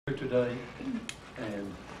today,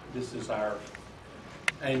 and this is our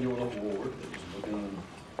annual award that was begun,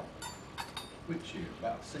 which year?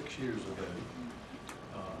 About 6 years ago,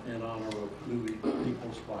 in honor of Louis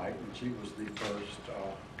Peoples White, and she was the first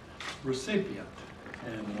recipient.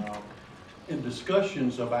 And in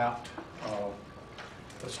discussions about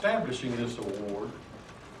establishing this award,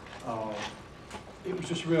 it was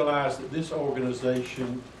just realized that this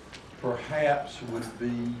organization perhaps would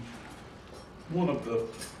be one of the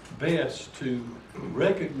best to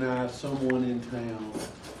recognize someone in town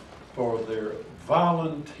for their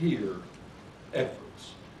volunteer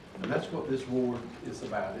efforts. And that's what this award is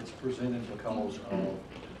about. It's presented because of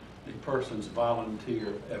the person's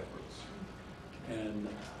volunteer efforts. And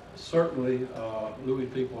certainly Louis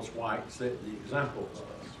Peoples White set the example for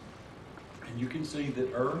us. And you can see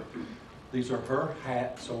that these are her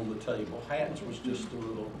hats on the table. Hats was just a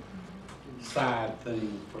little side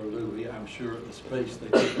thing for Louis. I'm sure at the space they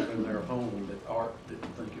took up in their home that Art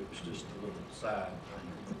didn't think it was just a little side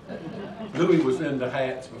thing. Louis was into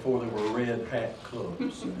hats before there were red hat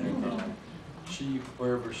clubs. And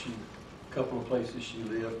wherever a couple of places she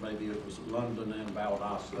lived, maybe it was London and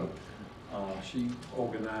Valdosta, she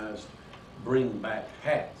organized Bring Back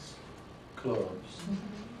Hats clubs,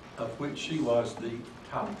 of which she was the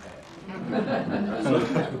top hat.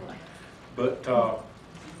 But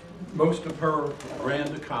most of her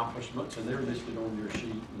grand accomplishments, and they're listed on your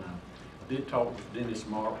sheet, and I did talk with Dennis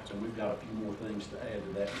Marks, and we've got a few more things to add to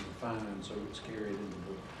that and refine, so it's carried into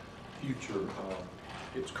the future.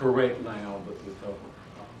 It's correct now, but with a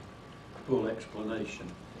full explanation,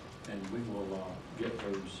 and we will get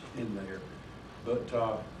those in there. But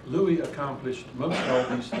Louis accomplished most of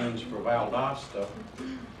all these things for Valdosta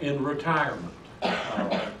in retirement.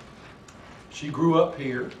 She grew up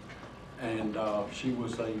here, and she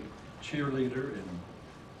was a cheerleader in,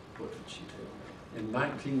 what did she tell me? In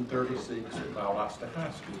 1936 at Valdosta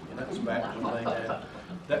High School, and that's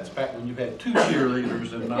back when you had 2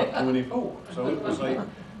 cheerleaders and not 24. So it was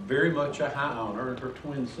very much a high honor, and her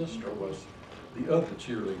twin sister was the other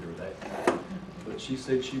cheerleader that day. But she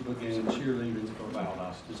said she began cheerleading for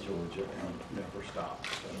Valdosta, Georgia, and never stopped.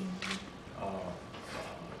 So,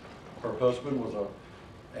 her husband was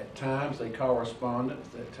at times a correspondent,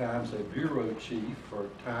 at times a bureau chief for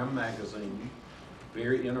Time magazine.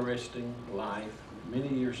 Very interesting life. Many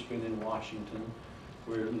years spent in Washington,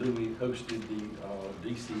 where Louis hosted the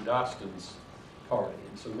D.C. Dostans party.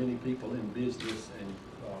 And so many people in business and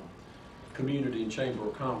community and Chamber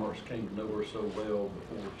of Commerce came to know her so well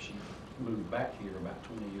before she moved back here about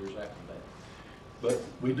 20 years after that. But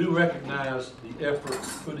we do recognize the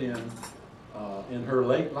efforts put in her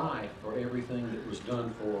late life for everything that was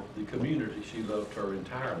done for the community she loved her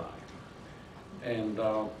entire life. And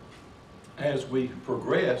as we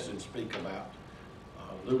progress and speak about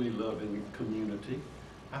Louis loving community,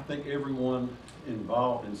 I think everyone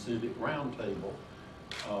involved in Civic Roundtable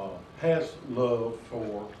has love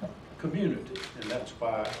for community, and that's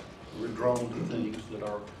why we're drawn to things that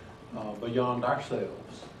are beyond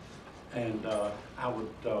ourselves. And I would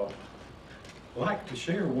like to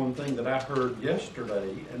share one thing that I heard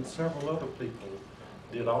yesterday, and several other people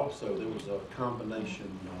did also. There was a combination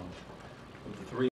of the 3